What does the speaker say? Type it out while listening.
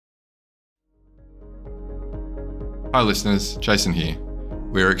Hi listeners, Jason here.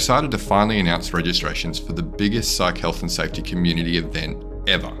 We are excited to finally announce registrations for the biggest psych health and safety community event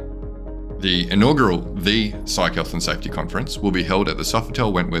ever. The inaugural The Psych Health and Safety Conference will be held at the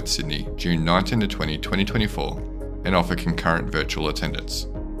Sofitel Wentworth, Sydney, June 19 to 20, 2024, and offer concurrent virtual attendance.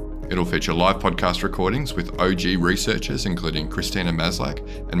 It'll feature live podcast recordings with OG researchers including Christina Maslach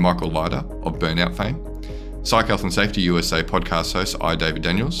and Michael Leiter of Burnout fame, Psych Health and Safety USA podcast host I. David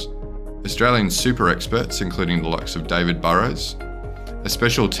Daniels, Australian super experts including the likes of David Burrows, a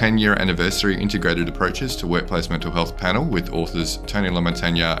special 10-year anniversary integrated approaches to workplace mental health panel with authors Tony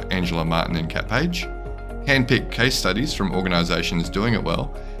LaMontagne, Angela Martin and Kat Page, hand-picked case studies from organisations doing it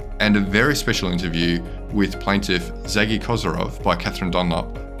well, and a very special interview with plaintiff Zaggy Kozarov by Catherine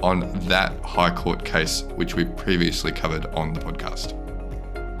Dunlop on that High Court case which we previously covered on the podcast.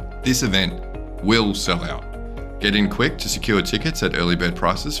 This event will sell out. Get in quick to secure tickets at early bird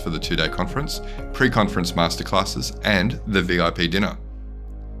prices for the 2-day conference, pre-conference masterclasses, and the VIP dinner.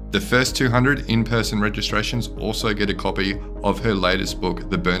 The first 200 in-person registrations also get a copy of her latest book,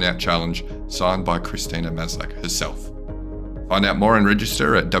 The Burnout Challenge, signed by Christina Maslach herself. Find out more and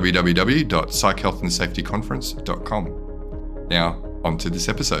register at www.psychhealthandsafetyconference.com. Now, on to this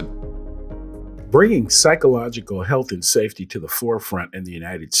episode. Bringing psychological health and safety to the forefront in the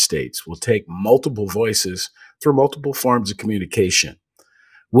United States will take multiple voices through multiple forms of communication.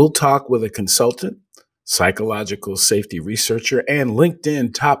 We'll talk with a consultant, psychological safety researcher, and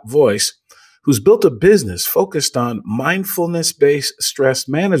LinkedIn top voice who's built a business focused on mindfulness-based stress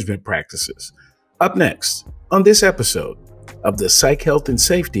management practices. Up next on this episode of the Psych Health and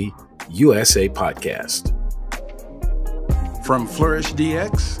Safety USA podcast. From Flourish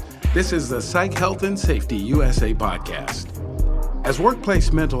DX, this is the Psych Health and Safety USA podcast. As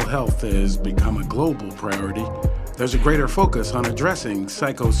workplace mental health has become a global priority, there's a greater focus on addressing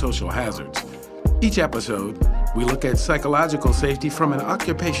psychosocial hazards. Each episode, we look at psychological safety from an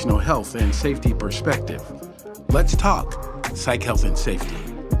occupational health and safety perspective. Let's talk Psych Health and Safety.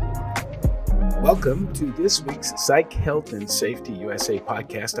 Welcome to this week's Psych Health and Safety USA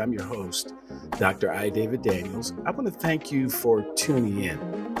podcast. I'm your host, Dr. I. David Daniels. I want to thank you for tuning in.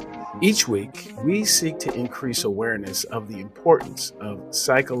 Each week, we seek to increase awareness of the importance of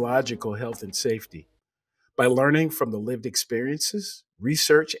psychological health and safety by learning from the lived experiences,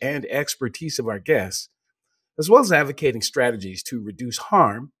 research, and expertise of our guests, as well as advocating strategies to reduce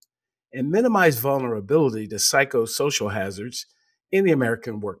harm and minimize vulnerability to psychosocial hazards in the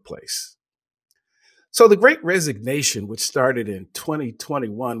American workplace. So the Great Resignation, which started in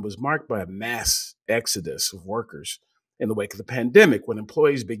 2021, was marked by a mass exodus of workers in the wake of the pandemic, when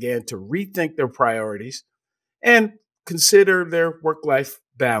employees began to rethink their priorities and consider their work-life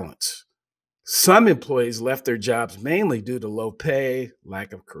balance. Some employees left their jobs mainly due to low pay,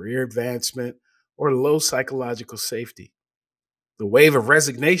 lack of career advancement, or low psychological safety. The wave of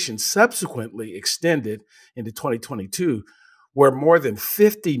resignation subsequently extended into 2022, where more than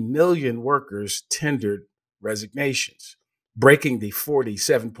 50 million workers tendered resignations, breaking the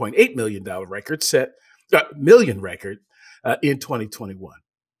 $47.8 million record in 2021.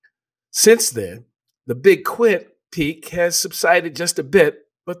 Since then, the big quit peak has subsided just a bit,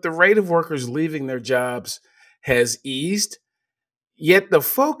 but the rate of workers leaving their jobs has eased, yet the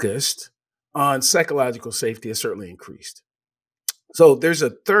focus on psychological safety has certainly increased. So there's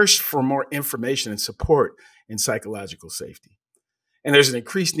a thirst for more information and support in psychological safety. And there's an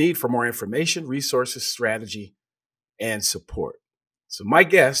increased need for more information, resources, strategy, and support. So my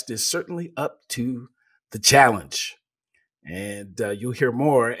guest is certainly up to the challenge. And you'll hear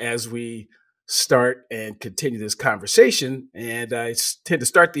more as we start and continue this conversation. And I tend to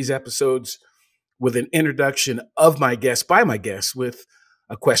start these episodes with an introduction of my guest by my guest with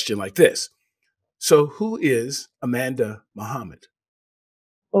a question like this. So who is Amanda Muhammad?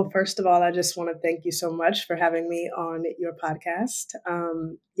 Well, first of all, I just want to thank you so much for having me on your podcast.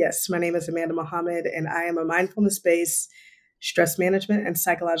 Yes, my name is Amanda Muhammad, and I am a mindfulness-based stress management and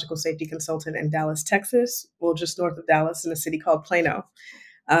psychological safety consultant in Dallas, Texas, well, just north of Dallas in a city called Plano.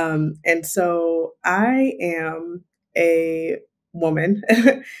 And so I am a woman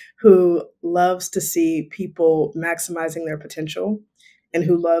who loves to see people maximizing their potential and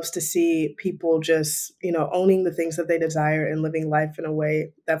who loves to see people just, owning the things that they desire and living life in a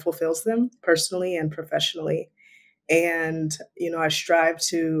way that fulfills them personally and professionally. And, I strive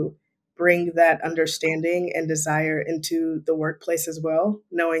to bring that understanding and desire into the workplace as well,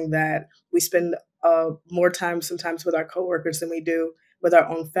 knowing that we spend more time sometimes with our coworkers than we do with our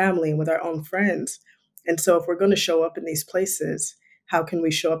own family and with our own friends. And so if we're going to show up in these places, how can we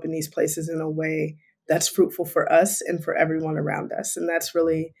show up in these places in a way that's fruitful for us and for everyone around us. And that's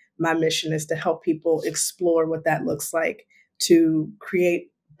really my mission, is to help people explore what that looks like to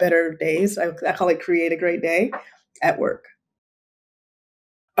create better days. I call it create a great day at work.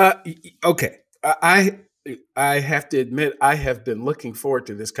 Okay. I have to admit, I have been looking forward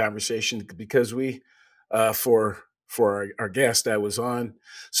to this conversation because for our guest I was on,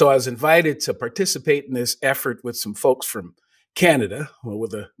 so I was invited to participate in this effort with some folks from Canada, well,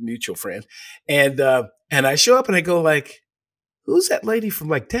 with a mutual friend, and I show up and I go like, "Who's that lady from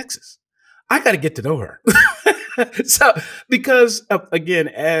like Texas? I got to get to know her." So, because again,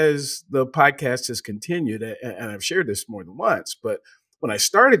 as the podcast has continued, and I've shared this more than once, but when I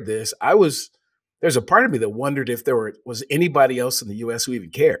started this, there's a part of me that wondered if was anybody else in the U.S. who even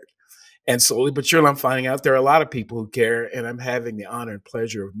cared. And slowly but surely, I'm finding out there are a lot of people who care, and I'm having the honor and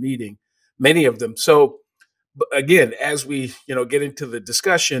pleasure of meeting many of them. So, again, as we get into the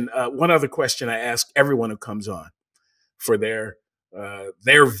discussion, one other question I ask everyone who comes on for their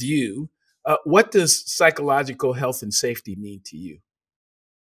view: what does psychological health and safety mean to you?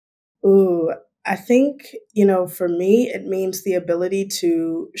 Ooh, I think, for me, it means the ability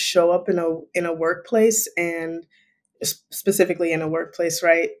to show up in a workplace, and specifically in a workplace,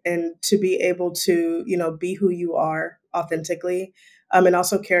 right? And to be able to, be who you are authentically, and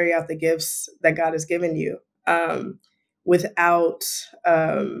also carry out the gifts that God has given you, without,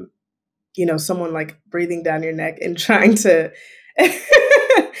 someone like breathing down your neck and trying to,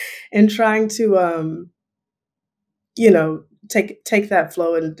 and trying to, take that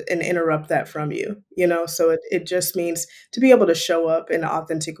flow and interrupt that from you, so it just means to be able to show up in an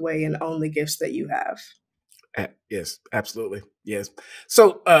authentic way and own the gifts that you have. Yes, absolutely. Yes.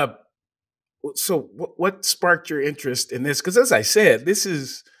 So what sparked your interest in this? Because as I said, this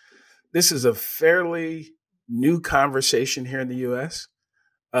is a fairly new conversation here in the U.S.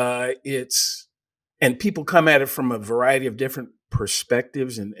 And people come at it from a variety of different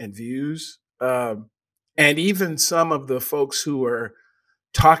perspectives and views. And even some of the folks who are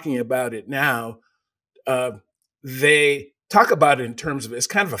talking about it now, uh, they talk about it in terms of it's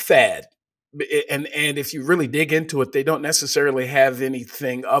kind of a fad. And if you really dig into it, they don't necessarily have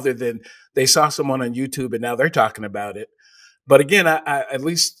anything other than they saw someone on YouTube and now they're talking about it. But again, I at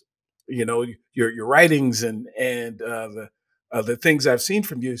least your writings and the things I've seen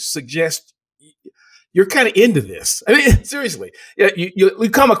from you suggest you're kind of into this. I mean, seriously, you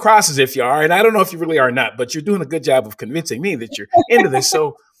come across as if you are, and I don't know if you really are or not, but you're doing a good job of convincing me that you're into this.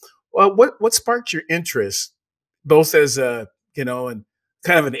 So, what sparked your interest, both as and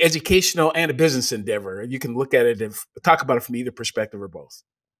kind of an educational and a business endeavor? You can look at it and talk about it from either perspective or both.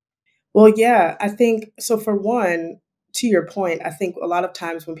 Well, yeah, I think so. For one, to your point, I think a lot of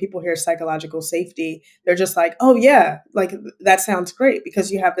times when people hear psychological safety, they're just like, oh, yeah, like that sounds great,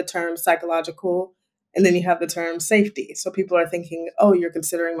 because you have the term psychological and then you have the term safety. So people are thinking, oh, you're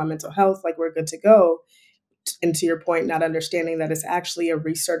considering my mental health, like we're good to go. And to your point, not understanding that it's actually a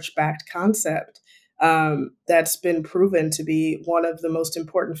research-backed concept, that's been proven to be one of the most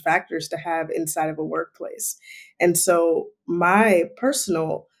important factors to have inside of a workplace. And so my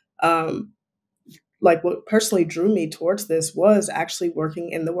personal, like what personally drew me towards this was actually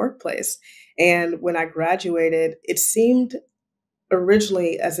working in the workplace. And when I graduated, it seemed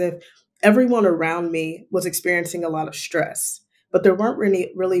originally as if everyone around me was experiencing a lot of stress, but there weren't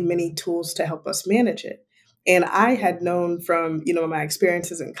really many tools to help us manage it. And I had known from, my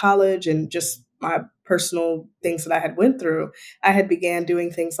experiences in college and just my personal things that I had went through, I had began doing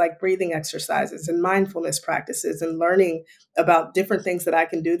things like breathing exercises and mindfulness practices and learning about different things that I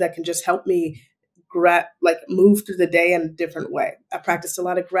can do that can just help me move through the day in a different way. I practiced a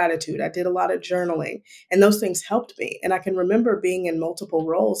lot of gratitude. I did a lot of journaling, and those things helped me. And I can remember being in multiple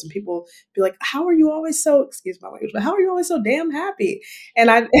roles and people be like, how are you always so, excuse my language, but how are you always so damn happy?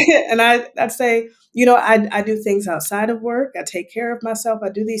 And I'd say, I do things outside of work. I take care of myself. I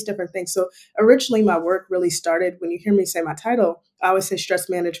do these different things. So originally my work really started, when you hear me say my title, I always say stress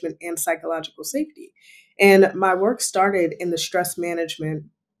management and psychological safety. And my work started in the stress management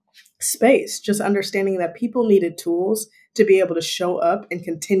space, just understanding that people needed tools to be able to show up and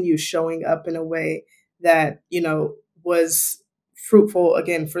continue showing up in a way that, was fruitful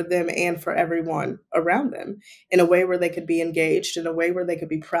again for them and for everyone around them, in a way where they could be engaged, in a way where they could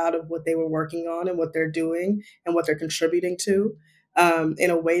be proud of what they were working on and what they're doing and what they're contributing to, in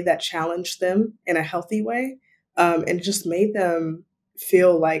a way that challenged them in a healthy way, and just made them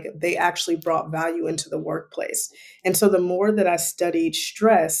feel like they actually brought value into the workplace. And so the more that I studied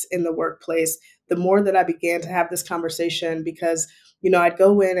stress in the workplace, the more that I began to have this conversation, because, I'd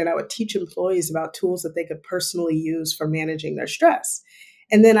go in and I would teach employees about tools that they could personally use for managing their stress.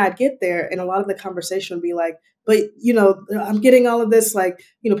 And then I'd get there and a lot of the conversation would be like, but, I'm getting all of this, like,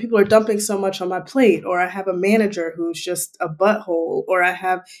 people are dumping so much on my plate, or I have a manager who's just a butthole, or I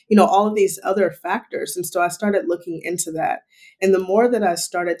have, all of these other factors. And so I started looking into that. And the more that I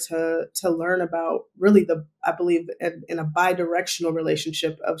started to learn about really I believe in a bi-directional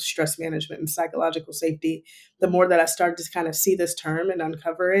relationship of stress management and psychological safety, the more that I started to kind of see this term and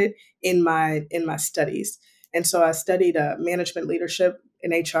uncover it in my studies. And so I studied management leadership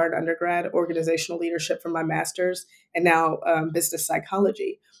in HR in undergrad, organizational leadership for my master's, and now business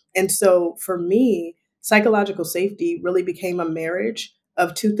psychology. And so for me, psychological safety really became a marriage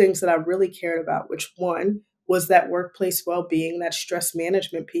of two things that I really cared about, which one was that workplace well-being, that stress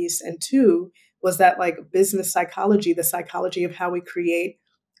management piece, and two was that like business psychology, the psychology of how we create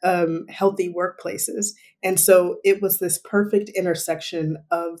healthy workplaces. And so it was this perfect intersection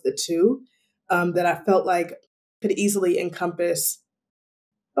of the two that I felt like could easily encompass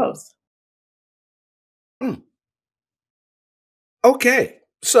both. Mm. Okay,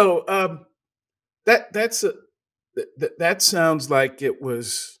 so that sounds like it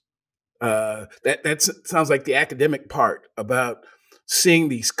was that sounds like the academic part about seeing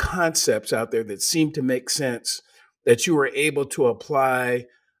these concepts out there that seem to make sense that you were able to apply,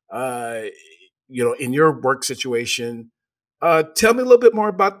 uh, in your work situation. Tell me a little bit more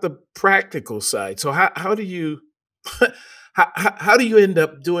about the practical side. So how do you how do you end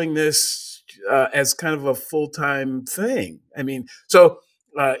up doing this as kind of a full-time thing? I mean, so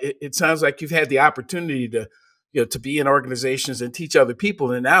it sounds like you've had the opportunity to to be in organizations and teach other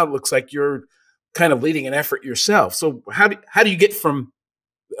people, and now it looks like you're kind of leading an effort yourself. So how do you get from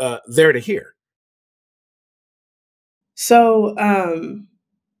there to here? So I'm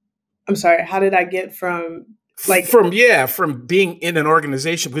sorry, how did I get from like From being in an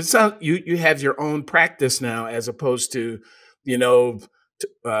organization, because it sounds you have your own practice now, as opposed to you know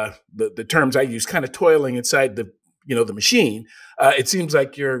the terms I use, kind of toiling inside the the machine. It seems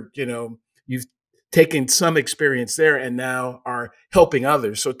like you've taken some experience there and now are helping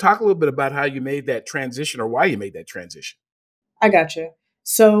others. So talk a little bit about how you made that transition, or why you made that transition. I got you.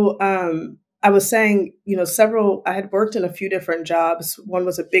 So I was saying, I had worked in a few different jobs. One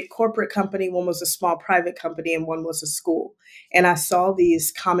was a big corporate company, one was a small private company, and one was a school. And I saw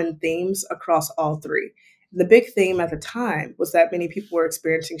these common themes across all three. The big theme at the time was that many people were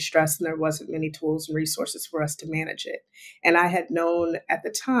experiencing stress and there wasn't many tools and resources for us to manage it. And I had known at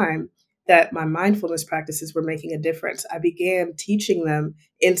the time that my mindfulness practices were making a difference. I began teaching them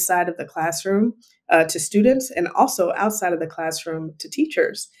inside of the classroom to students, and also outside of the classroom to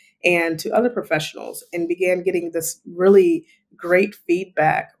teachers and to other professionals, and began getting this really great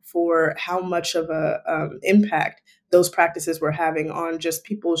feedback for how much of a impact those practices were having on just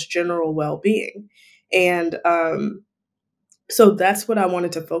people's general well-being. And so that's what I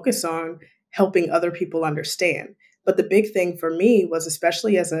wanted to focus on, helping other people understand. But the big thing for me was,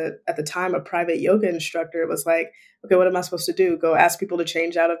 especially as at the time, a private yoga instructor, it was like, okay, what am I supposed to do? Go ask people to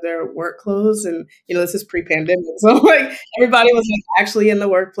change out of their work clothes? And, this is pre-pandemic. So like everybody was like actually in the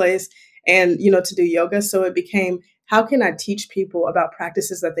workplace and, to do yoga. So it became, how can I teach people about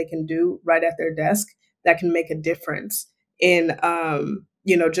practices that they can do right at their desk that can make a difference in,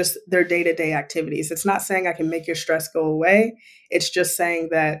 just their day-to-day activities? It's not saying I can make your stress go away. It's just saying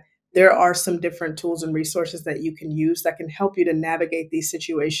that there are some different tools and resources that you can use that can help you to navigate these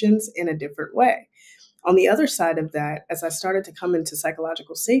situations in a different way. On the other side of that, as I started to come into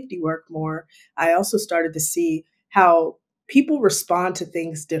psychological safety work more, I also started to see how people respond to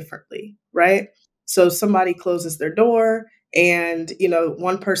things differently, right? So somebody closes their door and,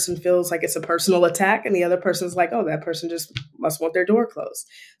 one person feels like it's a personal attack and the other person's like, oh, that person just must want their door closed.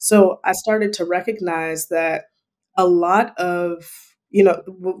 So I started to recognize that a lot of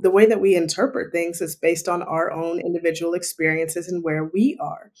the way that we interpret things is based on our own individual experiences and where we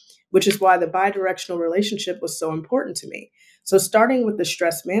are, which is why the bidirectional relationship was so important to me. So starting with the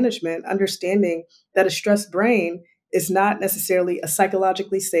stress management, understanding that a stressed brain is not necessarily a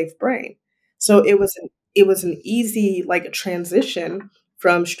psychologically safe brain. So it was an easy like transition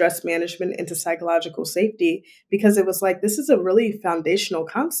from stress management into psychological safety, because it was like, this is a really foundational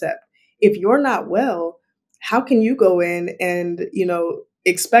concept. If you're not well, how can you go in and,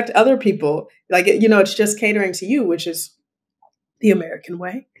 expect other people, like, it's just catering to you, which is the American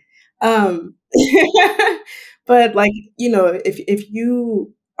way. Um, but like, if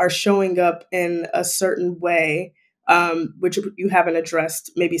you are showing up in a certain way, which you haven't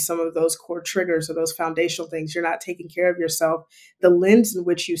addressed, maybe some of those core triggers or those foundational things, you're not taking care of yourself, the lens in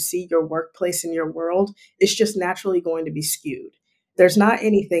which you see your workplace and your world is just naturally going to be skewed. There's not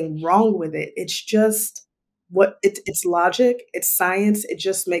anything wrong with it. It's just it's logic, it's science, it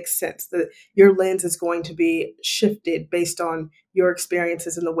just makes sense that your lens is going to be shifted based on your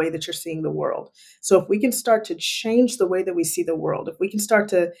experiences and the way that you're seeing the world. So if we can start to change the way that we see the world, if we can start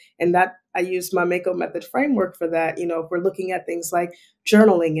to, and that I use my Mako method framework for that, if we're looking at things like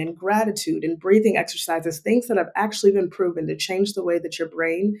journaling and gratitude and breathing exercises, things that have actually been proven to change the way that your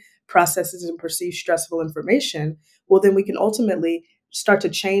brain processes and perceives stressful information, well, then we can ultimately start to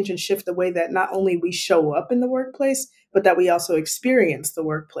change and shift the way that not only we show up in the workplace, but that we also experience the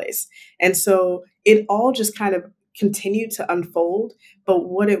workplace. And so it all just kind of continued to unfold. But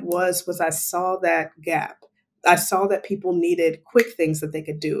what it was I saw that gap. I saw that people needed quick things that they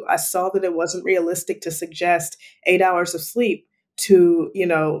could do. I saw that it wasn't realistic to suggest 8 hours of sleep to,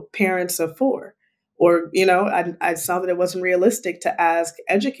 parents of 4. Or, I saw that it wasn't realistic to ask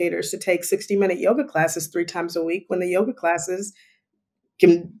educators to take 60-minute yoga classes 3 times a week when the yoga classes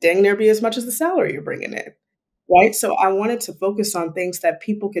can dang near be as much as the salary you're bringing in, right? So I wanted to focus on things that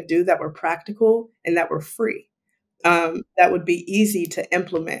people could do that were practical and that were free, that would be easy to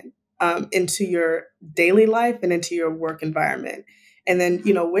implement into your daily life and into your work environment. And then,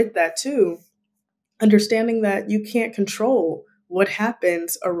 with that too, understanding that you can't control what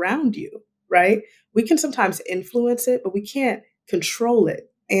happens around you, right? We can sometimes influence it, but we can't control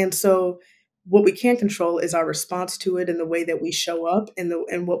it. And so what we can control is our response to it and the way that we show up and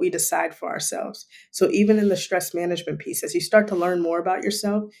what we decide for ourselves. So even in the stress management piece, as you start to learn more about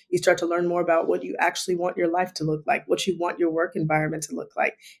yourself, you start to learn more about what you actually want your life to look like, what you want your work environment to look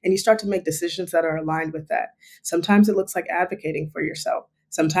like. And you start to make decisions that are aligned with that. Sometimes it looks like advocating for yourself.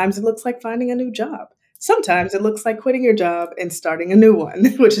 Sometimes it looks like finding a new job. Sometimes it looks like quitting your job and starting a new one,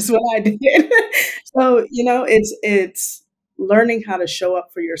 which is what I did. So, it's learning how to show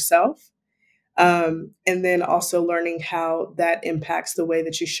up for yourself. And then also learning how that impacts the way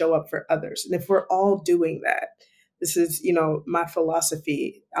that you show up for others. And if we're all doing that, this is, my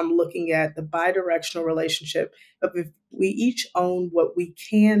philosophy. I'm looking at the bidirectional relationship of if we each own what we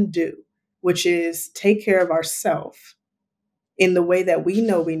can do, which is take care of ourselves in the way that we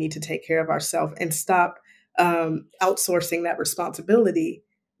know we need to take care of ourselves and stop outsourcing that responsibility,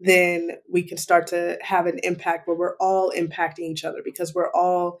 then we can start to have an impact where we're all impacting each other because we're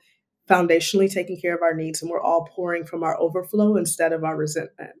all foundationally taking care of our needs and we're all pouring from our overflow instead of our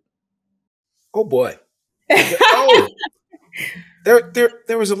resentment. Oh boy. Oh,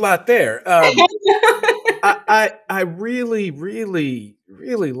 there was a lot there. I really, really,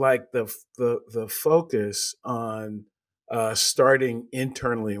 really like the focus on starting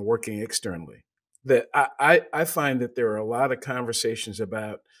internally and working externally. That I find that there are a lot of conversations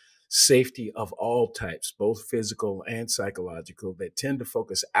about safety of all types, both physical and psychological, that tend to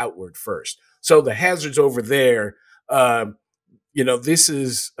focus outward first. So the hazards over there, this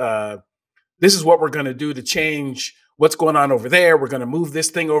is what we're going to do to change what's going on over there. We're going to move this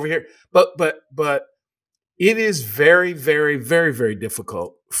thing over here. But it is very, very, very, very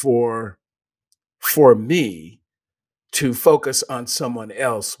difficult for me to focus on someone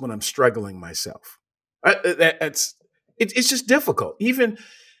else when I'm struggling myself. It's just difficult. Even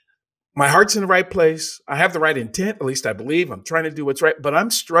my heart's in the right place. I have the right intent, at least I believe. I'm trying to do what's right, but I'm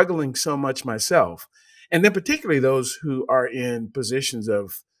struggling so much myself. And then particularly those who are in positions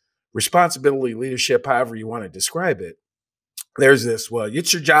of responsibility, leadership, however you want to describe it. There's this, well,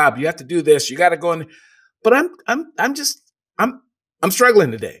 it's your job. You have to do this. You got to go in. But I'm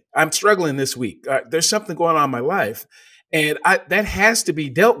struggling today. I'm struggling this week. There's something going on in my life. And that has to be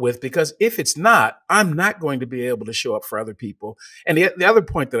dealt with, because if it's not, I'm not going to be able to show up for other people. And the other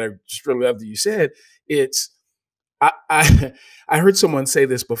point that I just really love that you said, I heard someone say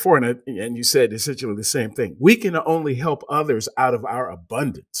this before, and you said essentially the same thing. We can only help others out of our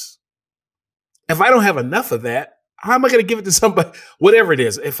abundance. If I don't have enough of that, how am I going to give it to somebody? Whatever it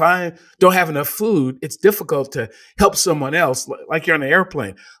is. If I don't have enough food, it's difficult to help someone else. Like you're on an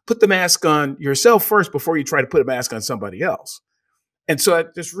airplane, put the mask on yourself first before you try to put a mask on somebody else. And so and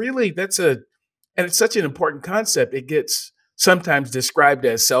it's such an important concept. It gets sometimes described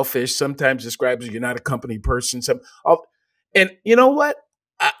as selfish, sometimes described as you're not a company person. And you know what?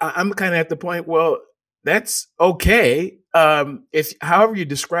 I'm kind of at the point, well, that's okay. If however you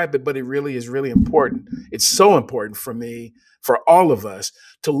describe it, but it really is really important. It's so important for me, for all of us,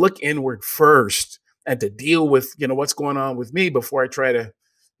 to look inward first and to deal with, what's going on with me before I try to,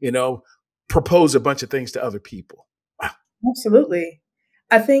 propose a bunch of things to other people. Wow. Absolutely.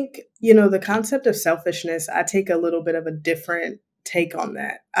 I think, the concept of selfishness, I take a little bit of a different take on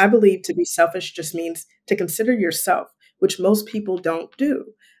that. I believe to be selfish just means to consider yourself, which most people don't do.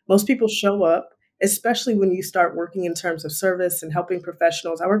 Most people show up especially when you start working in terms of service and helping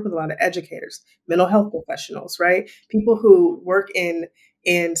professionals. I work with a lot of educators, mental health professionals, right? People who work in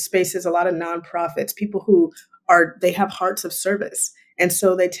spaces, a lot of nonprofits, people who they have hearts of service. And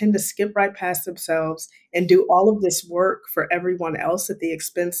so they tend to skip right past themselves and do all of this work for everyone else at the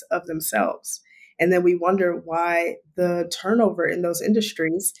expense of themselves. And then we wonder why the turnover in those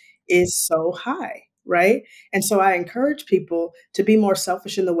industries is so high, right? And so I encourage people to be more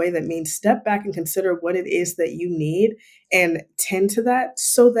selfish in the way that means step back and consider what it is that you need and tend to that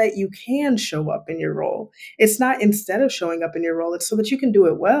so that you can show up in your role. It's not instead of showing up in your role, it's so that you can do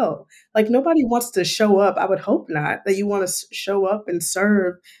it well. Like nobody wants to show up. I would hope not that you want to show up and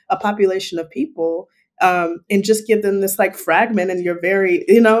serve a population of people and just give them this like fragment and you're very,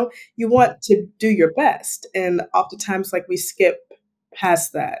 you want to do your best. And oftentimes like we skip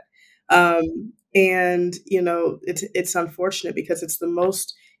past that. And it's unfortunate because it's the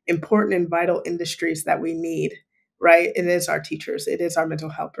most important and vital industries that we need, right? It is our teachers, it is our mental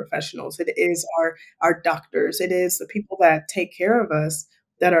health professionals, it is our doctors, it is the people that take care of us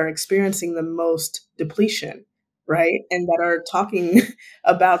that are experiencing the most depletion, right? And that are talking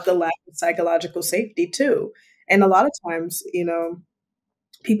about the lack of psychological safety too. And a lot of times,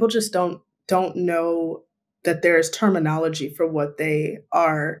 people just don't know that there's terminology for what they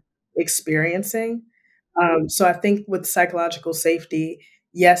are experiencing. So I think with psychological safety,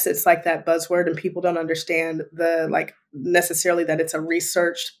 yes, it's like that buzzword, and people don't understand the like necessarily that it's a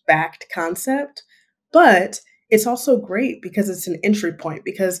research backed concept, but it's also great because it's an entry point.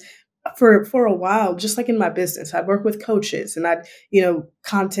 Because for a while, just like in my business, I'd work with coaches and I'd,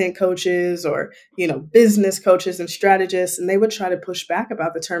 content coaches or, business coaches and strategists, and they would try to push back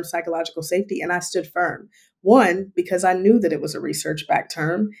about the term psychological safety. And I stood firm. One, because I knew that it was a research backed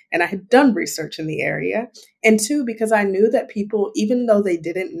term and I had done research in the area. And two, because I knew that people, even though they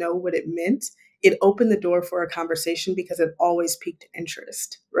didn't know what it meant, it opened the door for a conversation because it always piqued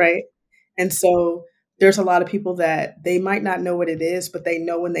interest. Right. And so there's a lot of people that they might not know what it is, but they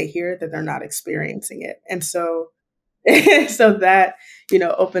know when they hear it that they're not experiencing it. And so, so that,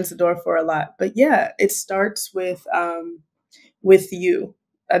 opens the door for a lot. But yeah, it starts with you.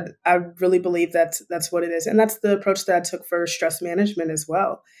 I really believe that's what it is. And that's the approach that I took for stress management as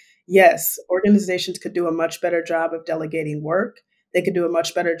well. Yes, organizations could do a much better job of delegating work. They could do a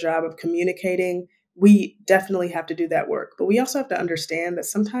much better job of communicating. We definitely have to do that work. But we also have to understand that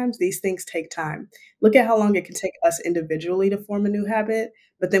sometimes these things take time. Look at how long it can take us individually to form a new habit,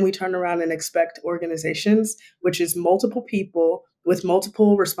 but then we turn around and expect organizations, which is multiple people with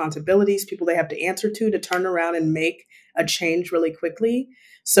multiple responsibilities, people they have to answer to turn around and make a change really quickly.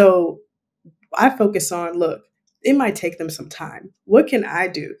 So I focus on, look, it might take them some time. What can I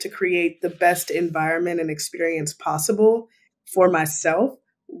do to create the best environment and experience possible for myself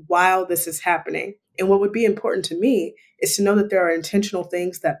while this is happening? And what would be important to me is to know that there are intentional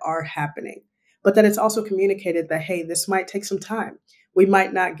things that are happening, but that it's also communicated that, hey, this might take some time. We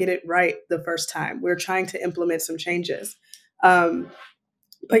might not get it right the first time. We're trying to implement some changes.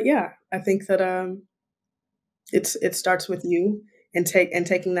 But yeah, I think that it starts with you and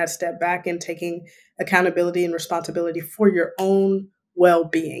taking that step back and taking accountability and responsibility for your own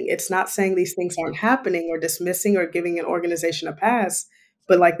well-being. It's not saying these things aren't happening or dismissing or giving an organization a pass,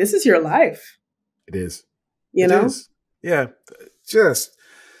 but like this is your life. It is. You it know? Is. Yeah. Just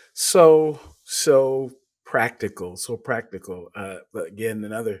so practical, so practical. But again,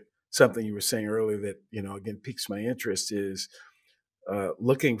 something you were saying earlier that, again, piques my interest is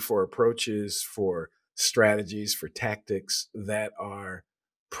looking for approaches, for strategies, for tactics that are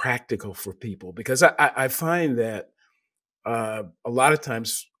practical for people. Because I find that a lot of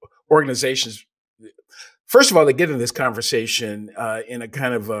times organizations, first of all, they get in this conversation in a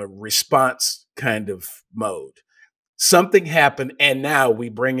kind of a response kind of mode. Something happened, and now we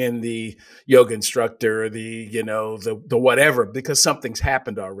bring in the yoga instructor, the whatever, because something's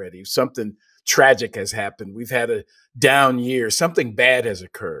happened already. Something tragic has happened. We've had a down year. Something bad has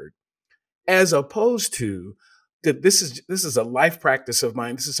occurred. As opposed to that, this is a life practice of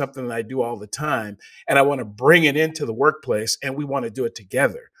mine. This is something that I do all the time, and I want to bring it into the workplace, and we want to do it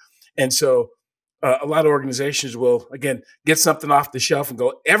together. And so, a lot of organizations will again get something off the shelf and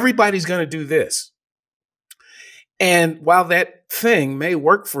go, everybody's going to do this. And while that thing may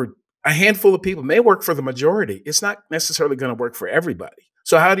work for a handful of people, may work for the majority, it's not necessarily going to work for everybody.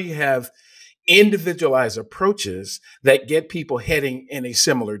 So how do you have individualized approaches that get people heading in a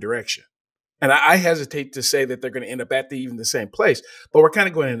similar direction? And I hesitate to say that they're going to end up at even the same place, but we're kind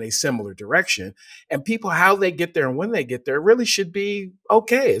of going in a similar direction. And people, how they get there and when they get there really should be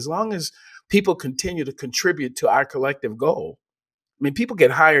okay, as long as people continue to contribute to our collective goal. mean, people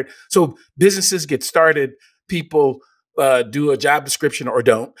get hired. So businesses get started. People do a job description or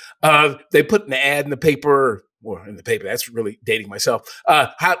don't. They put an ad in the paper, or in the paper. That's really dating myself.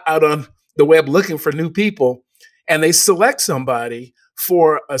 Out on the web looking for new people, and they select somebody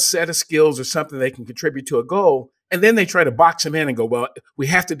for a set of skills or something they can contribute to a goal. And then they try to box them in and go, well, we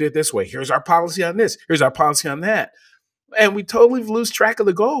have to do it this way. Here's our policy on this. Here's our policy on that. And we totally lose track of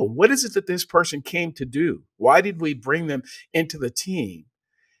the goal. What is it that this person came to do? Why did we bring them into the team?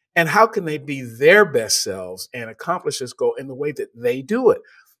 And how can they be their best selves and accomplish this goal in the way that they do it?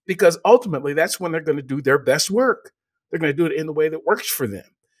 Because ultimately, that's when they're going to do their best work. They're going to do it in the way that works for them.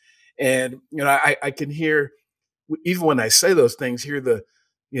 And, I can hear, even when I say those things, hear the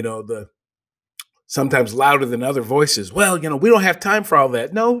sometimes louder than other voices. Well, we don't have time for all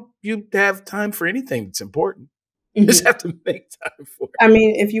that. No, you have time for anything that's important. You just have to make time for it. I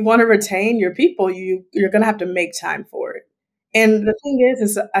mean, if you want to retain your people, you're going to have to make time for it. And the thing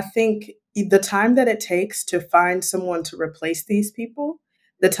is I think the time that it takes to find someone to replace these people,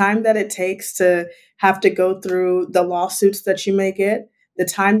 the time that it takes to have to go through the lawsuits that you may get, the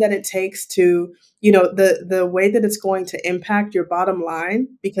time that it takes to, the way that it's going to impact your bottom line,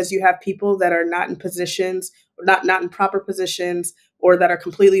 because you have people that are not in positions, or not in proper positions, or that are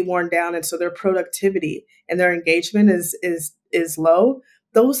completely worn down. And so their productivity and their engagement is low.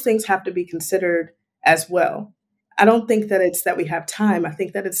 Those things have to be considered as well. I don't think that it's that we have time. I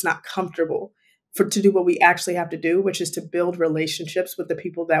think that it's not comfortable to do what we actually have to do, which is to build relationships with the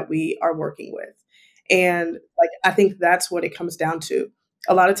people that we are working with. And I think that's what it comes down to.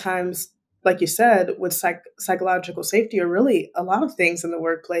 A lot of times, like you said, with psychological safety, or really a lot of things in the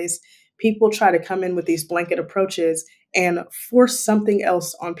workplace, people try to come in with these blanket approaches and force something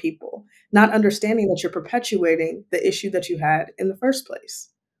else on people, not understanding that you're perpetuating the issue that you had in the first place.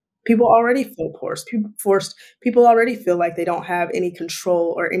 People already feel forced. People already feel like they don't have any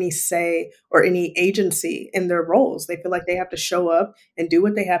control or any say or any agency in their roles. They feel like they have to show up and do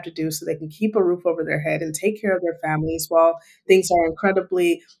what they have to do so they can keep a roof over their head and take care of their families while things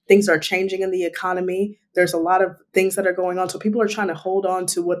are changing in the economy. There's a lot of things that are going on. So people are trying to hold on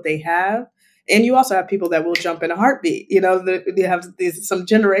to what they have. And you also have people that will jump in a heartbeat. They have some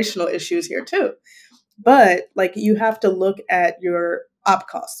generational issues here too. But you have to look at your op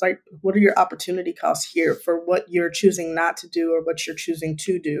costs. What are your opportunity costs here for what you're choosing not to do or what you're choosing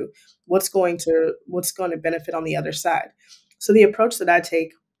to do? What's going to benefit on the other side? So the approach that I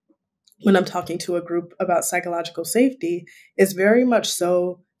take when I'm talking to a group about psychological safety is very much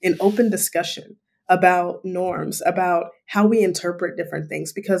so an open discussion about norms, about how we interpret different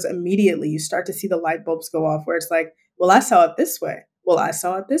things, because immediately you start to see the light bulbs go off where it's like, well, I saw it this way. Well, I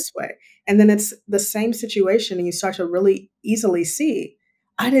saw it this way. And then it's the same situation and you start to really easily see,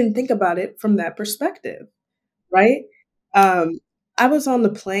 I didn't think about it from that perspective, right? I was on the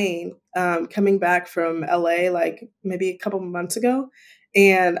plane coming back from LA maybe a couple of months ago,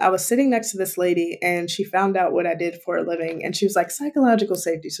 and I was sitting next to this lady and she found out what I did for a living and she was like, psychological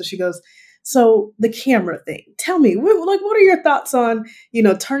safety. So she goes, so the camera thing, tell me, what are your thoughts on,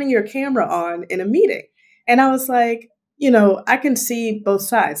 turning your camera on in a meeting? And I was like, I can see both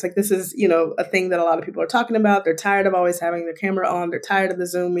sides. This is, a thing that a lot of people are talking about. They're tired of always having their camera on. They're tired of the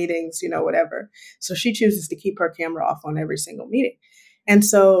Zoom meetings, whatever. So she chooses to keep her camera off on every single meeting. And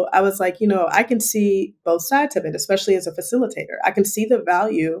so I was like, I can see both sides of it, especially as a facilitator. I can see the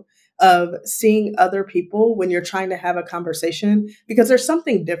value of seeing other people when you're trying to have a conversation, because there's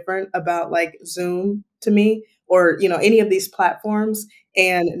something different about Zoom to me, or, any of these platforms,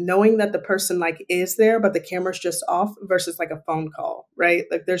 and knowing that the person is there, but the camera's just off versus a phone call, right?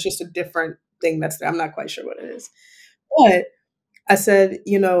 There's just a different thing that's there. I'm not quite sure what it is. But I said,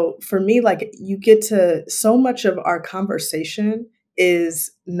 for me, you get to, so much of our conversation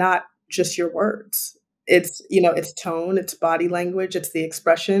is not just your words. It's, it's tone, it's body language, it's the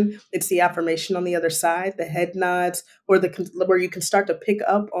expression, it's the affirmation on the other side, the head nods, or where you can start to pick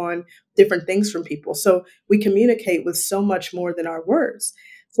up on different things from people. So we communicate with so much more than our words.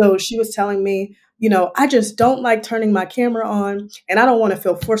 So she was telling me, I just don't like turning my camera on, and I don't want to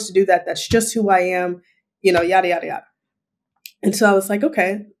feel forced to do that. That's just who I am, yada, yada, yada. And so I was like,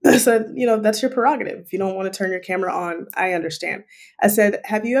 okay. I said, that's your prerogative. If you don't want to turn your camera on, I understand. I said,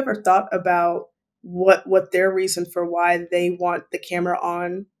 have you ever thought about what their reason for why they want the camera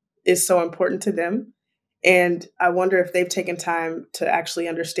on is so important to them? And I wonder if they've taken time to actually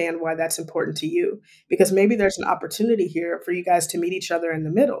understand why that's important to you, because maybe there's an opportunity here for you guys to meet each other in the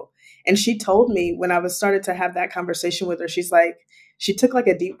middle. And she told me when I was started to have that conversation with her, she's like, she took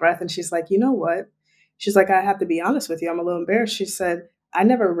a deep breath and she's like, you know what? She's like, I have to be honest with you. I'm a little embarrassed. She said, I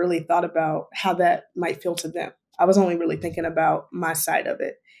never really thought about how that might feel to them. I was only really thinking about my side of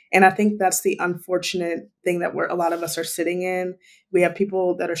it. And I think that's the unfortunate thing that a lot of us are sitting in. We have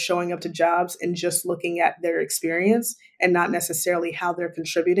people that are showing up to jobs and just looking at their experience and not necessarily how they're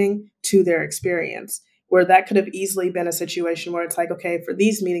contributing to their experience. Where that could have easily been a situation where it's like, okay, for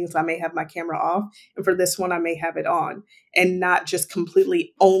these meetings, I may have my camera off, and for this one, I may have it on, and not just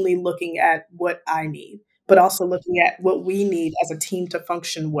completely only looking at what I need, but also looking at what we need as a team to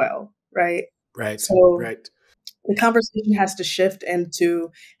function well, right? Right. So Right. the conversation has to shift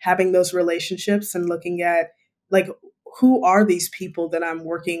into having those relationships and looking at, like, who are these people that I'm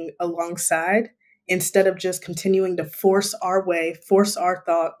working alongside, instead of just continuing to force our way, force our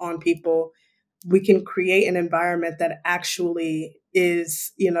thought on people. We can create an environment that actually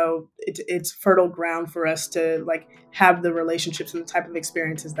is, it's fertile ground for us to like have the relationships and the type of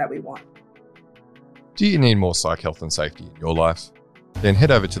experiences that we want. Do you need more psych health and safety in your life? Then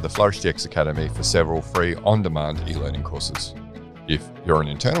head over to the Flourish DX Academy for several free on-demand e-learning courses. If you're an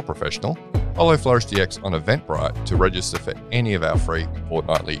internal professional, follow Flourish DX on Eventbrite to register for any of our free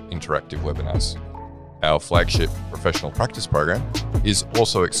fortnightly interactive webinars. Our flagship professional practice program is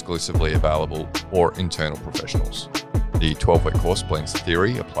also exclusively available for internal professionals. The 12-week course blends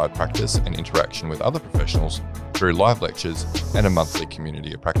theory, applied practice, and interaction with other professionals through live lectures and a monthly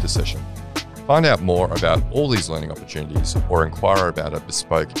community of practice session. Find out more about all these learning opportunities or inquire about a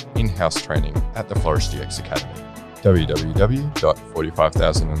bespoke in-house training at the Flourish DX Academy.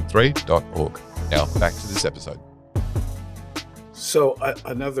 www.45003.org. Now back to this episode. So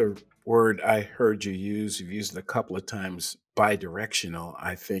another word I heard you use, you've used it a couple of times, bidirectional,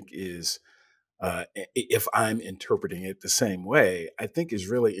 I think is, if I'm interpreting it the same way, I think is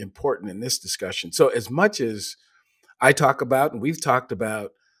really important in this discussion. So as much as I talk about, and we've talked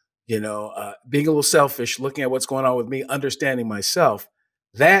about, being a little selfish, looking at what's going on with me, understanding myself,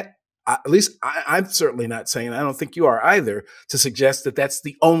 that at least I'm certainly not saying, I don't think you are either, to suggest that that's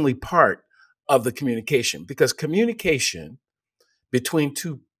the only part of the communication, because communication between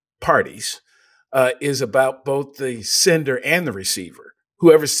two parties is about both the sender and the receiver,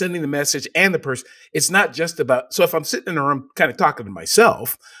 whoever's sending the message and the person. It's not just about, so if I'm sitting in a room kind of talking to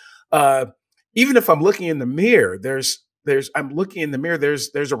myself, even if I'm looking in the mirror, there's a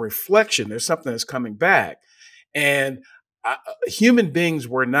reflection, there's something that's coming back. And human beings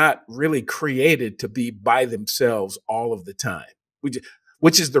were not really created to be by themselves all of the time,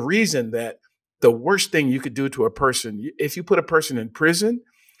 which is the reason that the worst thing you could do to a person, if you put a person in prison,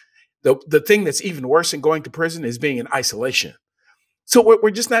 the thing that's even worse than going to prison is being in isolation. So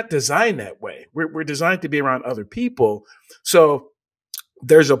we're just not designed that way. We're designed to be around other people. So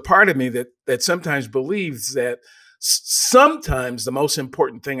there's a part of me that sometimes believes that sometimes the most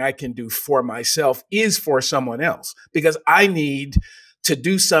important thing I can do for myself is for someone else, because I need to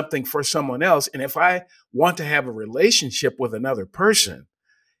do something for someone else. And if I want to have a relationship with another person,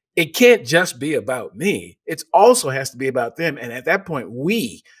 it can't just be about me. It also has to be about them. And at that point,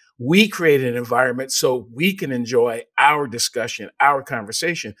 we create an environment so we can enjoy our discussion, our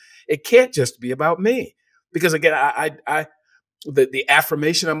conversation. It can't just be about me, because again, the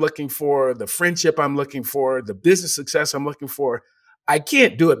affirmation I'm looking for, the friendship I'm looking for, the business success I'm looking for, I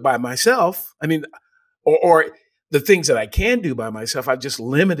can't do it by myself. I mean, or the things that I can do by myself, I've just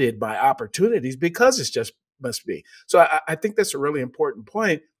limited my opportunities because it's just must be. So I think that's a really important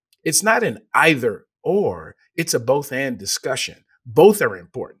point. It's not an either or, it's a both and discussion. Both are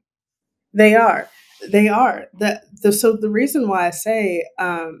important. They are. So the reason why I say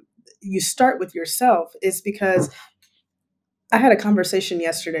you start with yourself is because I had a conversation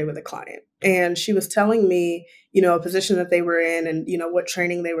yesterday with a client, and she was telling me, a position that they were in and, what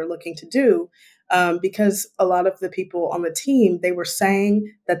training they were looking to do. Because a lot of the people on the team, they were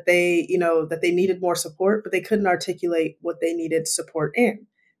saying that they needed more support, but they couldn't articulate what they needed support in,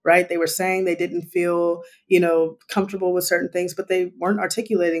 right? They were saying they didn't feel, comfortable with certain things, but they weren't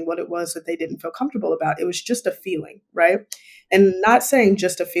articulating what it was that they didn't feel comfortable about. It was just a feeling, right? And not saying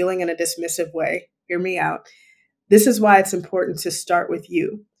just a feeling in a dismissive way. Hear me out. This is why it's important to start with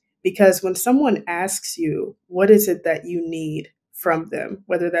you, because when someone asks you, what is it that you need from them,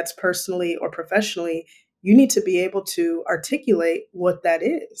 whether that's personally or professionally, you need to be able to articulate what that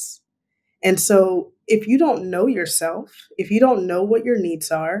is. And so if you don't know yourself, if you don't know what your needs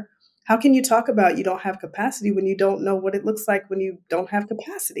are, how can you talk about you don't have capacity when you don't know what it looks like when you don't have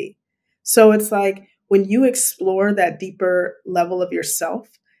capacity? So it's like when you explore that deeper level of yourself,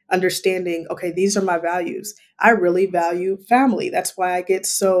 understanding, okay, these are my values. I really value family. That's why I get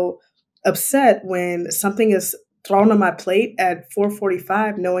so upset when something is thrown on my plate at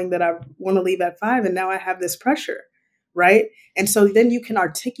 4:45, knowing that I want to leave at 5, and now I have this pressure, right? And so then you can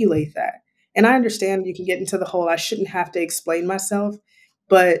articulate that. And I understand you can get into the whole, I shouldn't have to explain myself,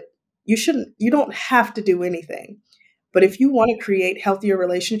 but you don't have to do anything. But if you want to create healthier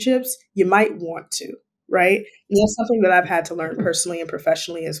relationships, you might want to, right? And that's something that I've had to learn personally and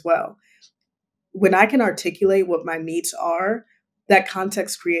professionally as well. When I can articulate what my needs are, that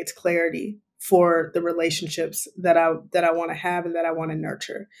context creates clarity for the relationships that I want to have and that I want to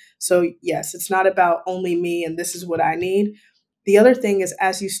nurture. So yes, it's not about only me and this is what I need. The other thing is,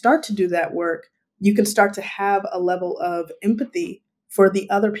 as you start to do that work, you can start to have a level of empathy for the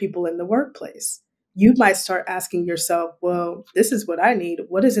other people in the workplace. You might start asking yourself, well, this is what I need.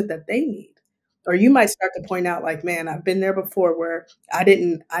 What is it that they need? Or you might start to point out like, man, I've been there before where I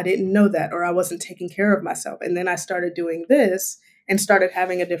didn't know that, or I wasn't taking care of myself. And then I started doing this and started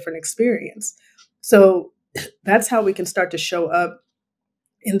having a different experience. So that's how we can start to show up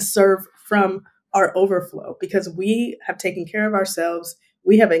and serve from our overflow because we have taken care of ourselves.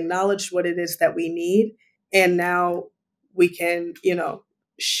 We have acknowledged what it is that we need. And now we can,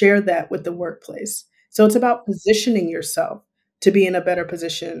 share that with the workplace. So it's about positioning yourself to be in a better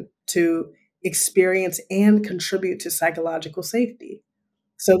position to experience and contribute to psychological safety.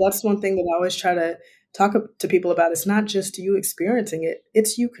 So that's one thing that I always try to talk to people about. It's not just you experiencing it,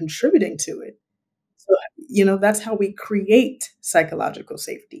 it's you contributing to it. So, that's how we create psychological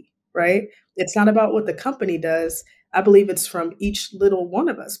safety, right? It's not about what the company does. I believe it's from each little one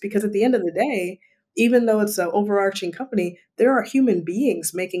of us because at the end of the day, even though it's an overarching company, there are human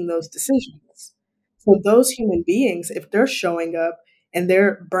beings making those decisions. So those human beings, if they're showing up and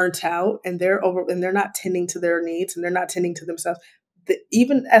they're burnt out and they're not tending to their needs and they're not tending to themselves,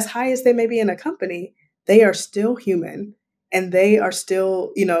 even as high as they may be in a company, they are still human and they are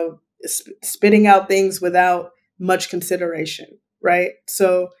still, spitting out things without much consideration, right?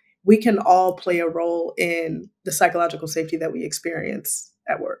 So we can all play a role in the psychological safety that we experience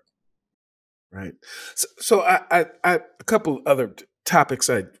at work. Right. So a couple other topics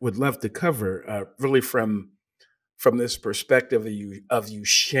I would love to cover, really from this perspective of you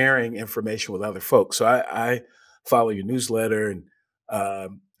sharing information with other folks. So I follow your newsletter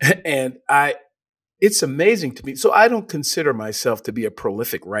um, and it's amazing to me. So I don't consider myself to be a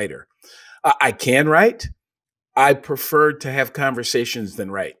prolific writer. I can write. I prefer to have conversations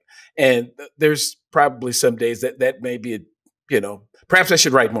than write. And there's probably some days that may be, perhaps I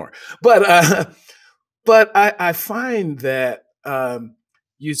should write more. But I find that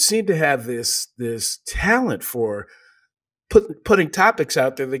you seem to have this talent for putting topics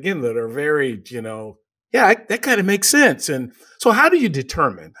out there again that are very, that kind of makes sense. And so how do you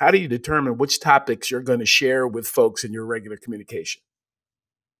determine which topics you're going to share with folks in your regular communication?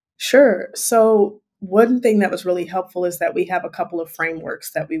 Sure. So one thing that was really helpful is that we have a couple of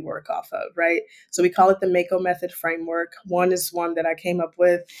frameworks that we work off of, right? So we call it the Mako method framework. One is one that I came up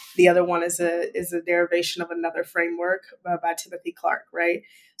with. The other one is a derivation of another framework by Timothy Clark, right?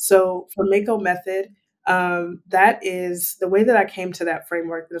 So for Mako method, that is the way that I came to that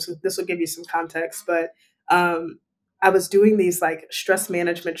framework. This will give you some context, but um, I was doing these like stress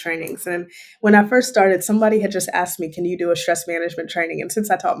management trainings. And when I first started, somebody had just asked me, can you do a stress management training? And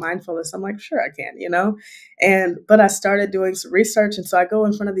since I taught mindfulness, I'm like, sure, I can. But I started doing some research. And so I go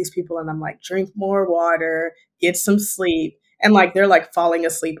in front of these people and I'm like, drink more water, get some sleep. And like, they're like falling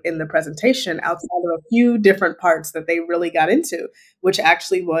asleep in the presentation outside of a few different parts that they really got into, which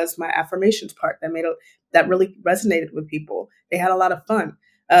actually was my affirmations part that really resonated with people. They had a lot of fun.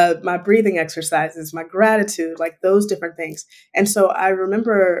 My breathing exercises, my gratitude, like those different things. And so I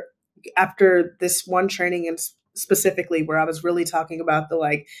remember after this one training and specifically where I was really talking about the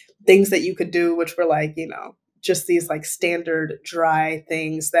like things that you could do, which were like, just these like standard dry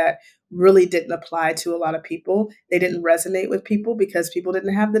things that really didn't apply to a lot of people. They didn't resonate with people because people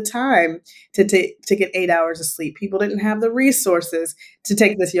didn't have the time to get 8 hours of sleep. People didn't have the resources to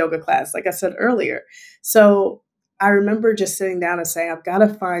take this yoga class, like I said earlier. So I remember just sitting down and saying, I've got to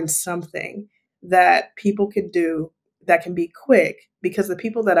find something that people could do that can be quick because the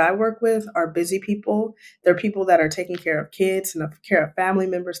people that I work with are busy people. They're people that are taking care of kids and care of family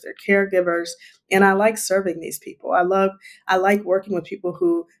members. They're caregivers. And I like serving these people. I like working with people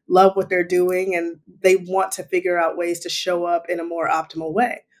who love what they're doing and they want to figure out ways to show up in a more optimal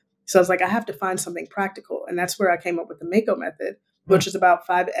way. So I was like, I have to find something practical. And that's where I came up with the Mako method, which is about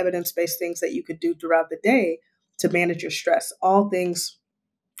 5 evidence-based things that you could do throughout the day to manage your stress, all things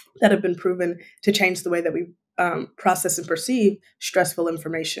that have been proven to change the way that we process and perceive stressful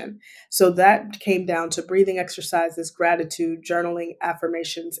information. So that came down to breathing exercises, gratitude, journaling,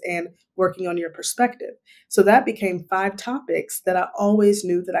 affirmations, and working on your perspective. So that became 5 topics that I always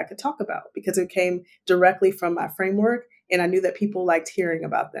knew that I could talk about because it came directly from my framework and I knew that people liked hearing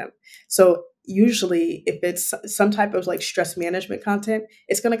about them. So usually if it's some type of like stress management content,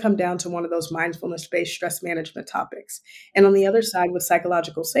 it's going to come down to one of those mindfulness-based stress management topics. And on the other side with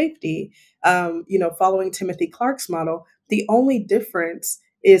psychological safety, following Timothy Clark's model, the only difference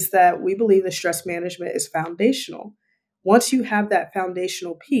is that we believe that stress management is foundational. Once you have that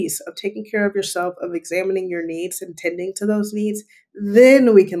foundational piece of taking care of yourself, of examining your needs and tending to those needs,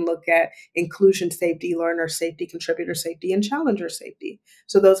 then we can look at inclusion safety, learner safety, contributor safety, and challenger safety.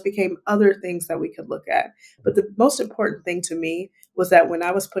 So those became other things that we could look at. But the most important thing to me was that when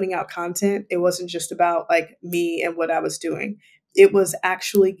I was putting out content, it wasn't just about like me and what I was doing. It was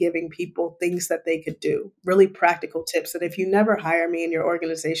actually giving people things that they could do, really practical tips that if you never hire me in your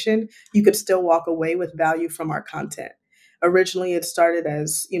organization, you could still walk away with value from our content. Originally, it started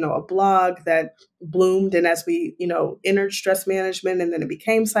as, a blog that bloomed. And as we, entered stress management and then it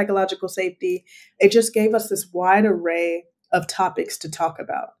became psychological safety, it just gave us this wide array of topics to talk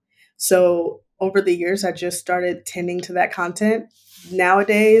about. So over the years, I just started tending to that content.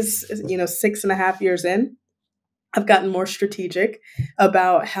 Nowadays, 6.5 years in, I've gotten more strategic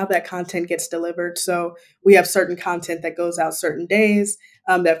about how that content gets delivered. So we have certain content that goes out certain days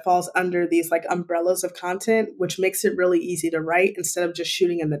that falls under these like umbrellas of content, which makes it really easy to write instead of just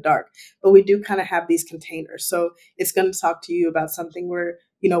shooting in the dark. But we do kind of have these containers. So it's going to talk to you about something where,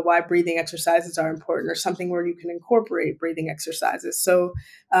 why breathing exercises are important, or something where you can incorporate breathing exercises. So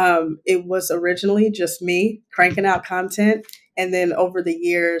it was originally just me cranking out content. And then over the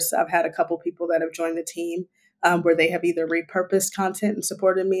years, I've had a couple people that have joined the team where they have either repurposed content and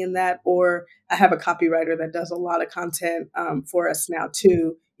supported me in that, or I have a copywriter that does a lot of content for us now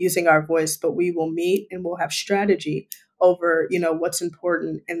too, using our voice. But we will meet and we'll have strategy over, what's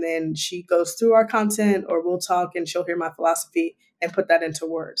important. And then she goes through our content, or we'll talk and she'll hear my philosophy and put that into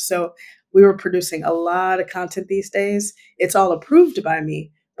words. So we were producing a lot of content these days. It's all approved by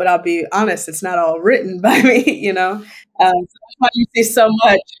me, but I'll be honest, it's not all written by me, so that's why you see so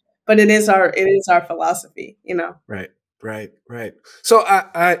much. But it is our philosophy, Right. So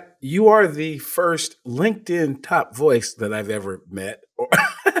you are the first LinkedIn top voice that I've ever met.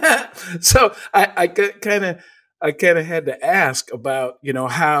 So I kind of had to ask about,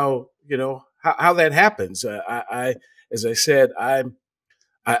 how that happens. As I said,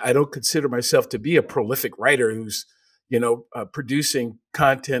 I don't consider myself to be a prolific writer who's, producing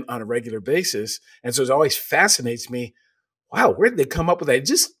content on a regular basis. And so it always fascinates me. Wow, where did they come up with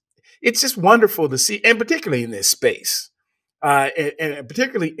that? It's just wonderful to see, and particularly in this space, and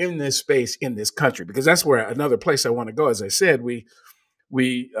particularly in this space in this country, because that's where another place I want to go. As I said, we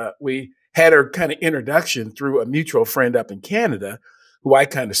had our kind of introduction through a mutual friend up in Canada, who I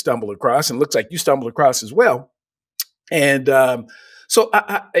kind of stumbled across, and looks like you stumbled across as well. And so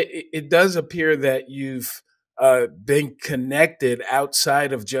it does appear that you've been connected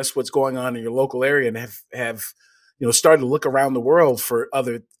outside of just what's going on in your local area, and have started to look around the world for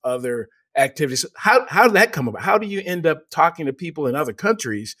other activities. How did that come about? How do you end up talking to people in other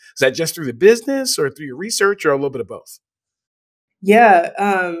countries? Is that just through the business, or through your research, or a little bit of both? Yeah,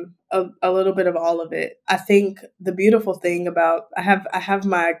 a little bit of all of it. I think the beautiful thing about I have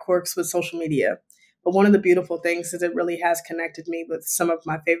my quirks with social media, but one of the beautiful things is it really has connected me with some of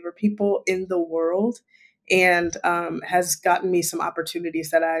my favorite people in the world, and has gotten me some opportunities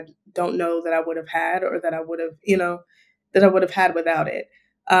that I don't know that I would have had, or that I would have had without it.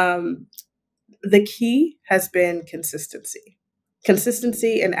 The key has been consistency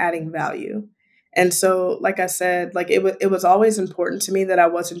and adding value. And so, like I said, like it was always important to me that I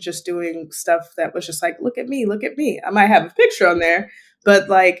wasn't just doing stuff that was just like, look at me, look at me. I might have a picture on there, but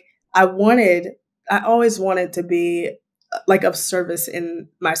like I always wanted to be like of service in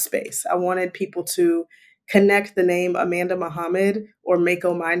my space. I wanted people to connect the name Amanda Muhammad or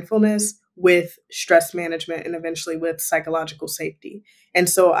Mako Mindfulness with stress management, and eventually with psychological safety. And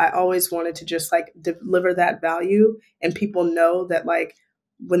so I always wanted to just like deliver that value, and people know that like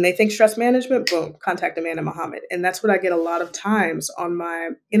when they think stress management, boom, contact Amanda Muhammad. And that's what I get a lot of times on my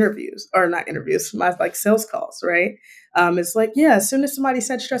interviews, or not interviews, my like sales calls, right? It's like, yeah, as soon as somebody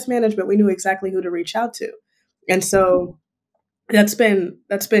said stress management, we knew exactly who to reach out to. And so that's been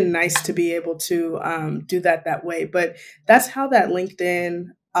nice to be able to do that way. But that's how that LinkedIn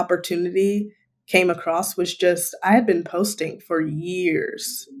opportunity came across, was just I had been posting for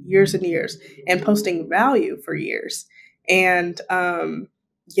years and years, and posting value for years. And I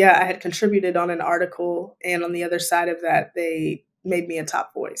had contributed on an article, and on the other side of that, they made me a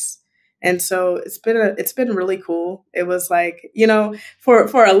top voice. And so it's been really cool. It was like, for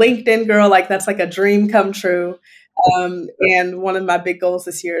a LinkedIn girl, like that's like a dream come true. And one of my big goals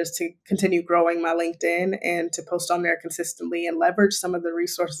this year is to continue growing my LinkedIn and to post on there consistently and leverage some of the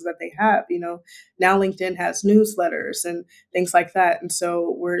resources that they have. Now LinkedIn has newsletters and things like that. And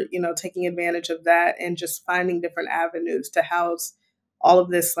so we're, taking advantage of that and just finding different avenues to house all of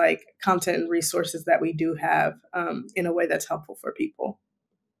this like content and resources that we do have in a way that's helpful for people.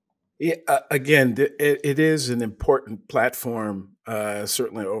 Yeah, again, it is an important platform,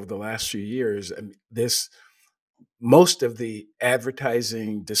 certainly over the last few years. I mean, most of the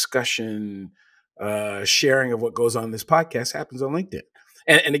advertising, discussion, sharing of what goes on in this podcast happens on LinkedIn.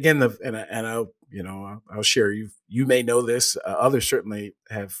 And again, I'll share. You may know this. Others certainly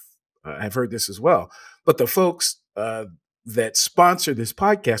have heard this as well. But the folks that sponsor this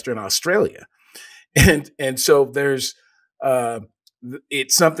podcast are in Australia, and so there's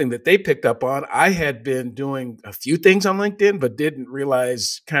it's something that they picked up on. I had been doing a few things on LinkedIn, but didn't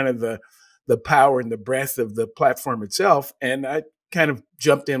realize kind of the power and the breadth of the platform itself. And I kind of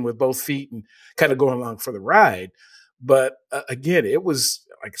jumped in with both feet and kind of going along for the ride. But again, it was,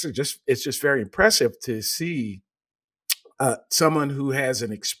 like I said, it's just very impressive to see someone who has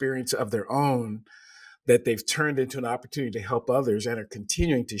an experience of their own that they've turned into an opportunity to help others and are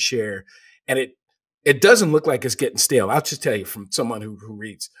continuing to share. And it doesn't look like it's getting stale. I'll just tell you from someone who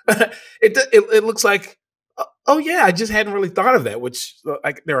reads. It looks like, oh yeah, I just hadn't really thought of that, which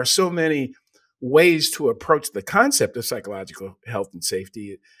like there are so many ways to approach the concept of psychological health and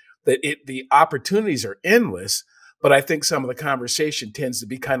safety that the opportunities are endless. But I think some of the conversation tends to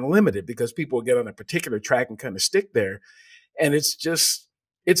be kind of limited because people get on a particular track and kind of stick there. And it's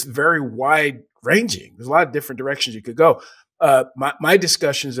very wide ranging. There's a lot of different directions you could go. My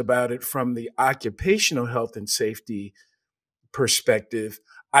discussions about it from the occupational health and safety perspective,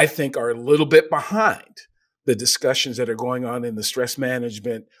 I think are a little bit behind the discussions that are going on in the stress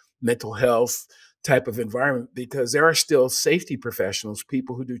management, mental health type of environment, because there are still safety professionals,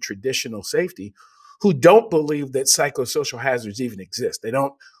 people who do traditional safety, who don't believe that psychosocial hazards even exist. They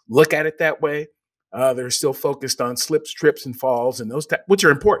don't look at it that way. They're still focused on slips, trips, and falls, and those which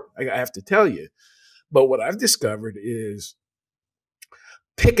are important, I have to tell you. But what I've discovered is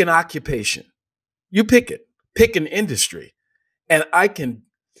pick an occupation. You pick it. Pick an industry. And I can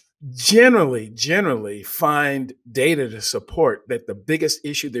generally find data to support that the biggest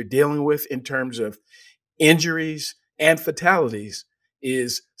issue they're dealing with in terms of injuries and fatalities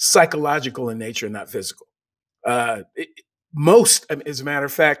is psychological in nature, not physical. As a matter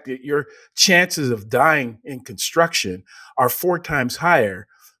of fact, your chances of dying in construction are 4 times higher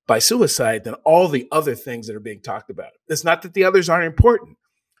by suicide than all the other things that are being talked about. It's not that the others aren't important,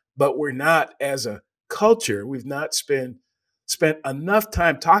 but we're not, as a culture, we've not spent enough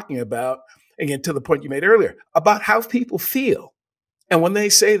time talking about, again, to the point you made earlier, about how people feel. And when they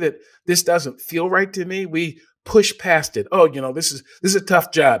say that this doesn't feel right to me, we push past it. Oh, this is a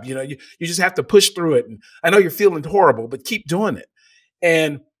tough job. You just have to push through it. And I know you're feeling horrible, but keep doing it.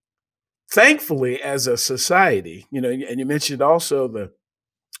 And thankfully, as a society, and you mentioned also the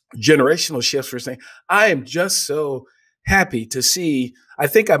generational shifts. We're saying, I am just so happy to see, I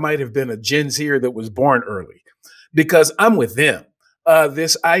think I might have been a Gen Zer that was born early because I'm with them.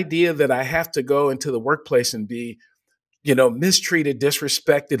 This idea that I have to go into the workplace and be, mistreated,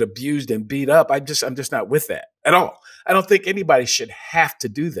 disrespected, abused, and beat up. I'm just not with that at all. I don't think anybody should have to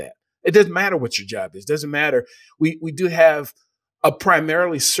do that. It doesn't matter what your job is. It doesn't matter. We do have a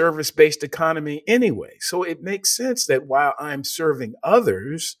primarily service-based economy anyway. So it makes sense that while I'm serving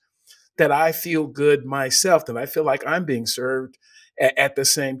others, that I feel good myself, that I feel like I'm being served at the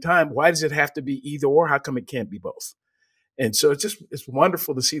same time. Why does it have to be either or? How come it can't be both? And so it's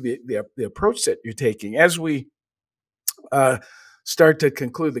wonderful to see the approach that you're taking. As we start to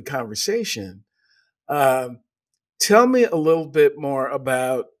conclude the conversation, tell me a little bit more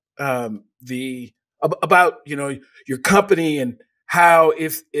about your company and how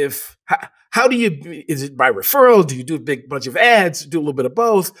how do you, is it by referral? Do you do a big bunch of ads? Do a little bit of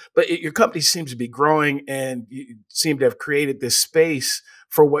both? But your company seems to be growing and you seem to have created this space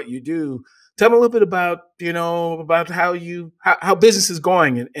for what you do. Tell me a little bit about, about how business is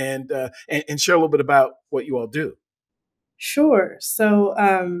going and share a little bit about what you all do. Sure. So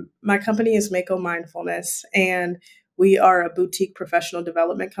my company is Mako Mindfulness, and we are a boutique professional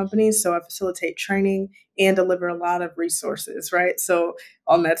development company. So I facilitate training and deliver a lot of resources, right? So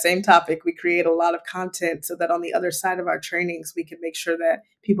on that same topic, we create a lot of content so that on the other side of our trainings, we can make sure that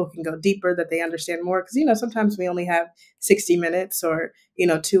people can go deeper, that they understand more. Because, sometimes we only have 60 minutes or,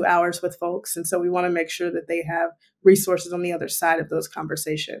 2 hours with folks. And so we want to make sure that they have resources on the other side of those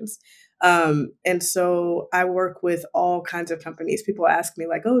conversations. And so I work with all kinds of companies. People ask me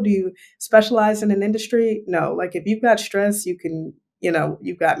like, oh, do you specialize in an industry? No, like if you've got stress, you can,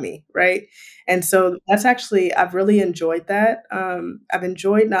 you've got me, right? And so that's actually, I've really enjoyed that. I've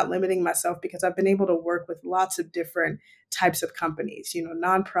enjoyed not limiting myself because I've been able to work with lots of different types of companies,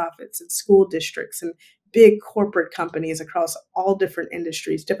 nonprofits and school districts and big corporate companies across all different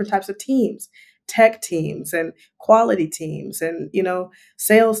industries, different types of teams, tech teams and quality teams and,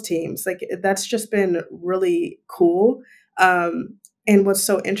 sales teams. Like that's just been really cool. And what's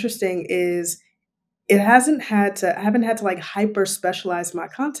so interesting is I haven't had to like hyper specialize my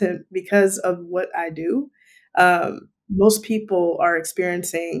content because of what I do. Most people are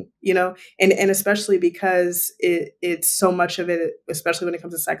experiencing, and especially because it's so much of it, especially when it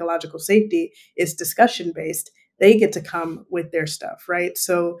comes to psychological safety, is discussion based. They get to come with their stuff, right?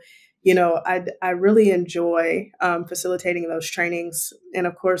 So, I really enjoy facilitating those trainings, and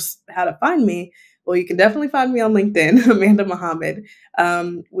of course, how to find me. Well, you can definitely find me on LinkedIn, Amanda Mohammed.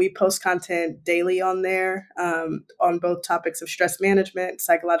 We post content daily on there on both topics of stress management,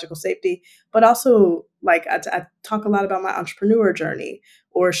 psychological safety, but also like I talk a lot about my entrepreneur journey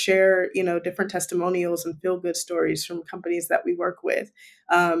or share, different testimonials and feel good stories from companies that we work with.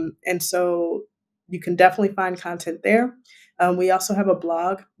 And so you can definitely find content there. We also have a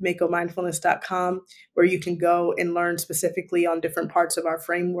blog, makomindfulness.com, where you can go and learn specifically on different parts of our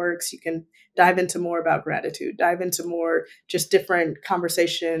frameworks. You can dive into more about gratitude, dive into more just different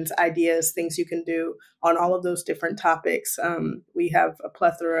conversations, ideas, things you can do on all of those different topics. We have a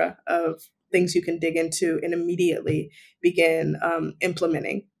plethora of things you can dig into and immediately begin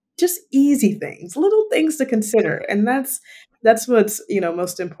implementing. Just easy things, little things to consider. And that's what's,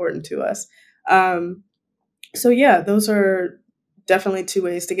 most important to us. So yeah, those are definitely two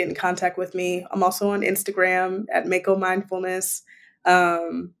ways to get in contact with me. I'm also on Instagram at Mako Mindfulness.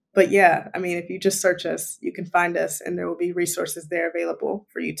 But yeah, I mean, if you just search us, you can find us and there will be resources there available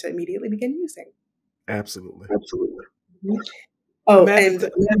for you to immediately begin using. Absolutely. Mm-hmm. Oh, Amanda,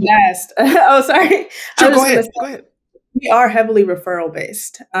 and last, sorry. Sure, go ahead. We are heavily referral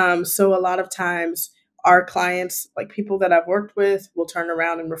based. So a lot of times our clients, like people that I've worked with, will turn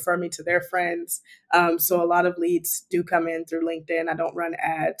around and refer me to their friends. So a lot of leads do come in through LinkedIn. I don't run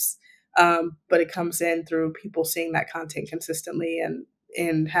ads, but it comes in through people seeing that content consistently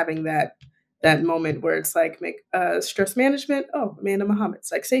and having that moment where it's like, make stress management. Oh, Amanda Mohammed.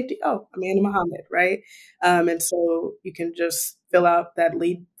 It's like safety. Oh, Amanda Mohammed. Right. And so you can just fill out that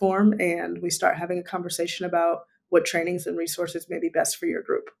lead form and we start having a conversation about what trainings and resources may be best for your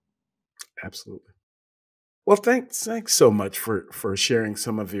group. Absolutely. Well, thanks so much for sharing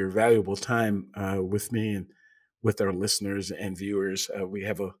some of your valuable time with me and with our listeners and viewers. We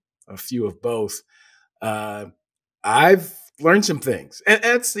have a few of both. I've learned some things, and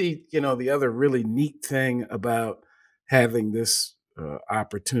that's the other really neat thing about having this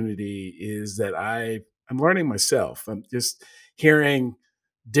opportunity is that I'm learning myself. I'm just hearing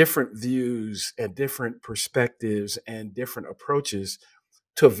different views and different perspectives and different approaches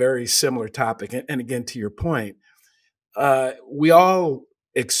to a very similar topic. And again, to your point, we all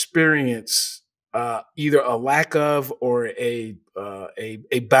experience either a lack of or a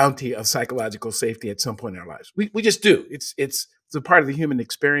bounty of psychological safety at some point in our lives. We just do. It's a part of the human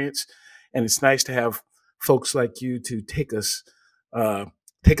experience, and it's nice to have folks like you to take us on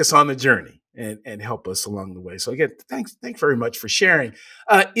the journey and help us along the way. So again, thanks very much for sharing.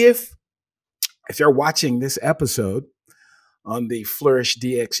 If you're watching this episode on the Flourish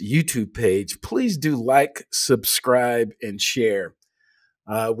DX YouTube page, please do like, subscribe, and share.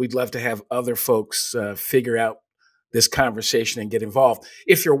 We'd love to have other folks figure out this conversation and get involved.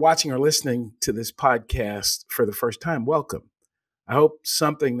 If you're watching or listening to this podcast for the first time, welcome. I hope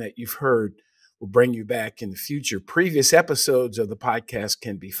something that you've heard will bring you back in the future. Previous episodes of the podcast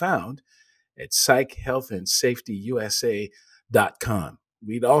can be found at psychhealthandsafetyusa.com.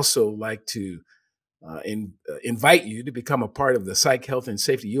 We'd also like to invite you to become a part of the Psych Health and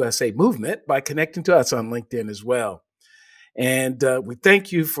Safety USA movement by connecting to us on LinkedIn as well. And we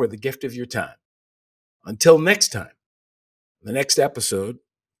thank you for the gift of your time. Until next time, the next episode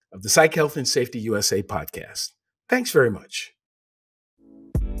of the Psych Health and Safety USA podcast. Thanks very much.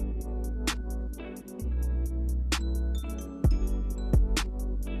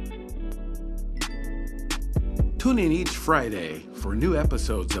 Tune in each Friday for new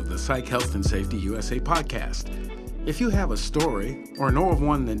episodes of the Psych Health and Safety USA podcast. If you have a story or know of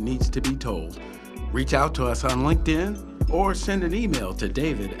one that needs to be told, reach out to us on LinkedIn or send an email to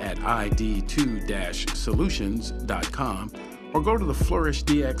David at id2-solutions.com or go to the Flourish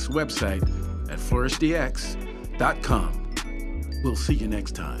DX website at flourishdx.com. We'll see you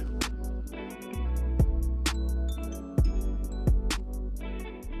next time.